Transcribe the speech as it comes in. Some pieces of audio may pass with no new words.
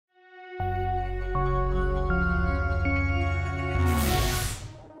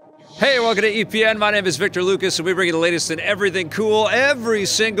Hey, welcome to EPN. My name is Victor Lucas, and we bring you the latest in everything cool every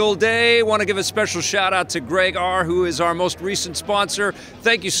single day. Want to give a special shout out to Greg R., who is our most recent sponsor.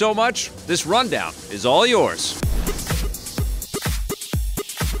 Thank you so much. This rundown is all yours.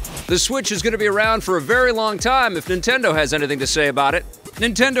 The Switch is going to be around for a very long time if Nintendo has anything to say about it.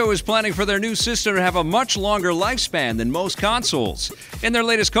 Nintendo is planning for their new system to have a much longer lifespan than most consoles. In their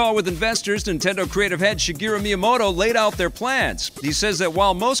latest call with investors, Nintendo creative head Shigeru Miyamoto laid out their plans. He says that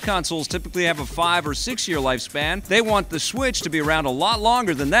while most consoles typically have a 5 or 6 year lifespan, they want the Switch to be around a lot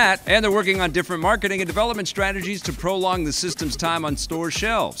longer than that, and they're working on different marketing and development strategies to prolong the system's time on store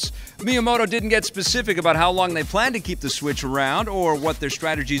shelves. Miyamoto didn't get specific about how long they plan to keep the Switch around or what their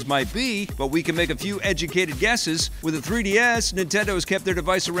strategies might be, but we can make a few educated guesses. With the 3DS, Nintendo has kept their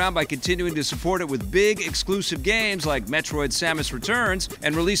device around by continuing to support it with big exclusive games like Metroid Samus Returns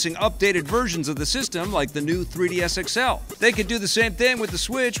and releasing updated versions of the system like the new 3DS XL. They could do the same thing with the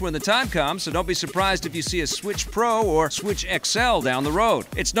Switch when the time comes, so don't be surprised if you see a Switch Pro or Switch XL down the road.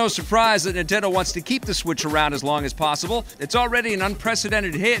 It's no surprise that Nintendo wants to keep the Switch around as long as possible. It's already an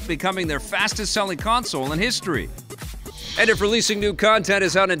unprecedented hit, becoming their fastest-selling console in history. And if releasing new content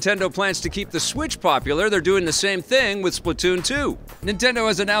is how Nintendo plans to keep the Switch popular, they're doing the same thing with Splatoon 2. Nintendo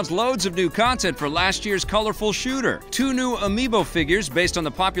has announced loads of new content for last year's colorful shooter. 2 new amiibo figures based on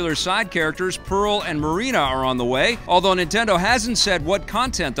the popular side characters Pearl and Marina are on the way, although Nintendo hasn't said what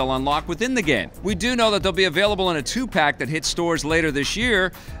content they'll unlock within the game. We do know that they'll be available in a 2-pack that hits stores later this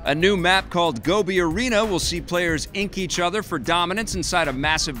year. A new map called Gobi Arena will see players ink each other for dominance inside a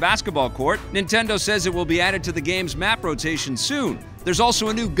massive basketball court. Nintendo says it will be added to the game's map rotation soon. There's also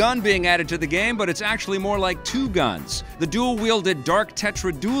a new gun being added to the game, but it's actually more like 2 guns. The dual-wielded Dark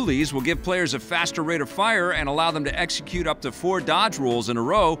Tetra Dualies will give players a faster rate of fire and allow them to execute up to 4 dodge rolls in a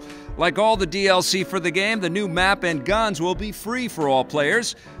row. Like all the DLC for the game, the new map and guns will be free for all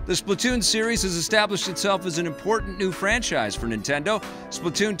players. The Splatoon series has established itself as an important new franchise for Nintendo.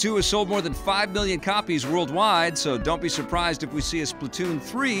 Splatoon 2 has sold more than 5 million copies worldwide, so don't be surprised if we see a Splatoon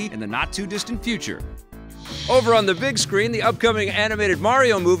 3 in the not-too-distant future. Over on the big screen, the upcoming animated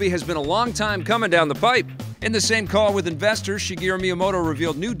Mario movie has been a long time coming down the pipe. In the same call with investors, Shigeru Miyamoto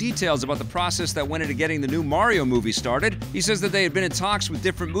revealed new details about the process that went into getting the new Mario movie started. He says that they had been in talks with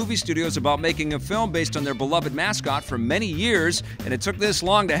different movie studios about making a film based on their beloved mascot for many years, and it took this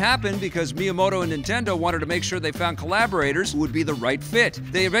long to happen because Miyamoto and Nintendo wanted to make sure they found collaborators who would be the right fit.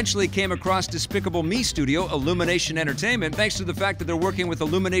 They eventually came across Despicable Me studio, Illumination Entertainment, thanks to the fact that they're working with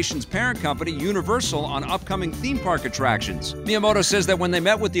Illumination's parent company, Universal, on upcoming theme park attractions. Miyamoto says that when they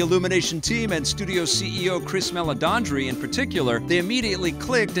met with the Illumination team and studio CEO Chris Meledandri in particular, they immediately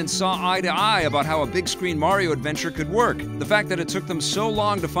clicked and saw eye to eye about how a big-screen Mario adventure could work. The fact that it took them so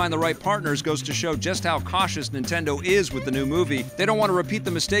long to find the right partners goes to show just how cautious Nintendo is with the new movie. They don't want to repeat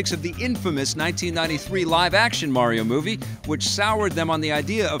the mistakes of the infamous 1993 live-action Mario movie, which soured them on the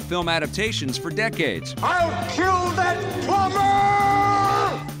idea of film adaptations for decades. I'll kill that plumber!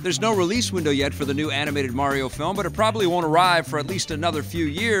 There's no release window yet for the new animated Mario film, but it probably won't arrive for at least another few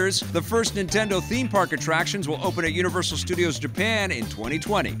years. The first Nintendo theme park attractions will open at Universal Studios Japan in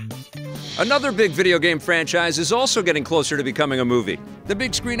 2020. Another big video game franchise is also getting closer to becoming a movie. The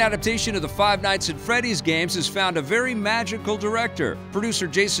big screen adaptation of the Five Nights at Freddy's games has found a very magical director. Producer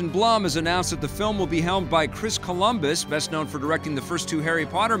Jason Blum has announced that the film will be helmed by Chris Columbus, best known for directing the first 2 Harry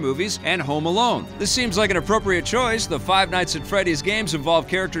Potter movies and Home Alone. This seems like an appropriate choice. The Five Nights at Freddy's games involve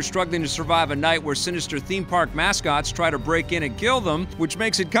characters struggling to survive a night where sinister theme park mascots try to break in and kill them, which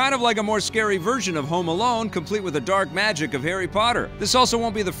makes it kind of like a more scary version of Home Alone, complete with the dark magic of Harry Potter. This also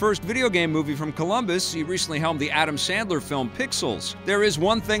won't be the first video game movie from Columbus. He recently helmed the Adam Sandler film Pixels. There is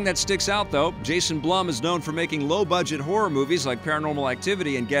one thing that sticks out though. Jason Blum is known for making low-budget horror movies like Paranormal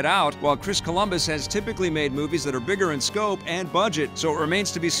Activity and Get Out, while Chris Columbus has typically made movies that are bigger in scope and budget, so it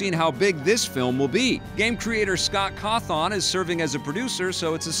remains to be seen how big this film will be. Game creator Scott Cawthon is serving as a producer,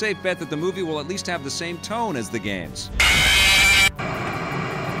 so it's a safe bet that the movie will at least have the same tone as the games.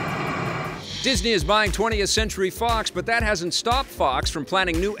 Disney is buying 20th Century Fox, but that hasn't stopped Fox from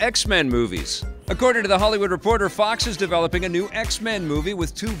planning new X-Men movies. According to The Hollywood Reporter, Fox is developing a new X-Men movie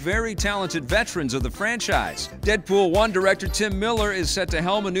with 2 very talented veterans of the franchise. Deadpool 1 director Tim Miller is set to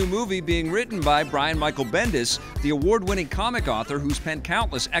helm a new movie being written by Brian Michael Bendis, the award-winning comic author who's penned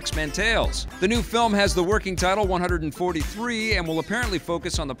countless X-Men tales. The new film has the working title 143 and will apparently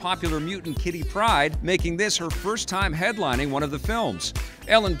focus on the popular mutant Kitty Pryde, making this her first time headlining one of the films.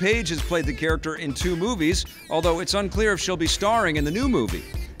 Ellen Page has played the character in 2 movies, although it's unclear if she'll be starring in the new movie.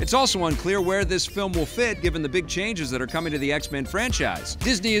 It's also unclear where this film will fit given the big changes that are coming to the X-Men franchise.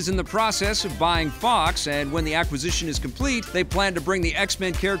 Disney is in the process of buying Fox, and when the acquisition is complete, they plan to bring the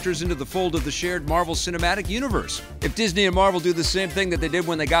X-Men characters into the fold of the shared Marvel Cinematic Universe. If Disney and Marvel do the same thing that they did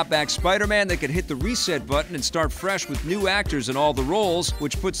when they got back Spider-Man, they could hit the reset button and start fresh with new actors in all the roles,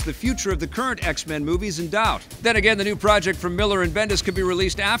 which puts the future of the current X-Men movies in doubt. Then again, the new project from Miller and Bendis could be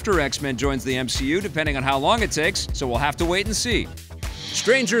released after X-Men joins the MCU, depending on how long it takes, so we'll have to wait and see.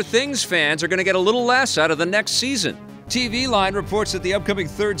 Stranger Things fans are going to get a little less out of the next season. TV Line reports that the upcoming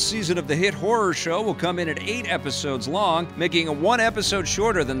third season of the hit horror show will come in at 8 episodes long, making it 1 episode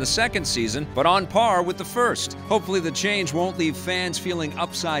shorter than the second season, but on par with the first. Hopefully the change won't leave fans feeling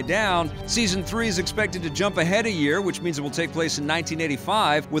upside down. Season 3 is expected to jump ahead a year, which means it will take place in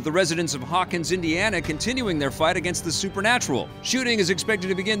 1985, with the residents of Hawkins, Indiana continuing their fight against the supernatural. Shooting is expected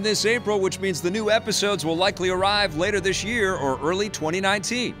to begin this April, which means the new episodes will likely arrive later this year or early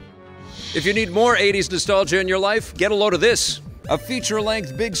 2019. If you need more 80s nostalgia in your life, get a load of this. A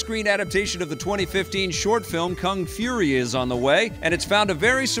feature-length big-screen adaptation of the 2015 short film Kung Fury is on the way, and it's found a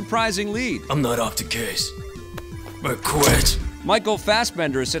very surprising lead. I'm not off the case. I quit. Michael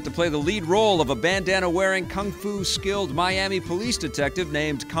Fassbender is set to play the lead role of a bandana-wearing, kung fu-skilled Miami police detective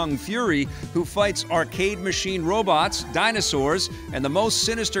named Kung Fury, who fights arcade machine robots, dinosaurs, and the most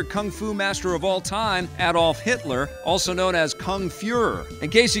sinister kung fu master of all time, Adolf Hitler, also known as Kung Fuhrer.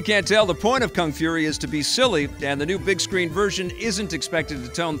 In case you can't tell, the point of Kung Fury is to be silly, and the new big-screen version isn't expected to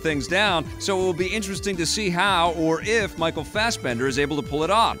tone things down, so it will be interesting to see how or if Michael Fassbender is able to pull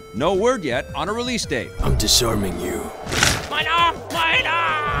it off. No word yet on a release date. I'm disarming you.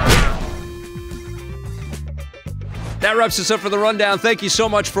 That wraps us up for the rundown. Thank you so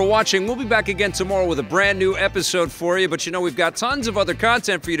much for watching. We'll be back again tomorrow with a brand new episode for you, but you know we've got tons of other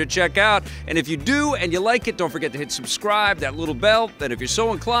content for you to check out, and if you do and you like it, don't forget to hit subscribe, that little bell, and if you're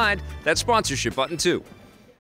so inclined, that sponsorship button too.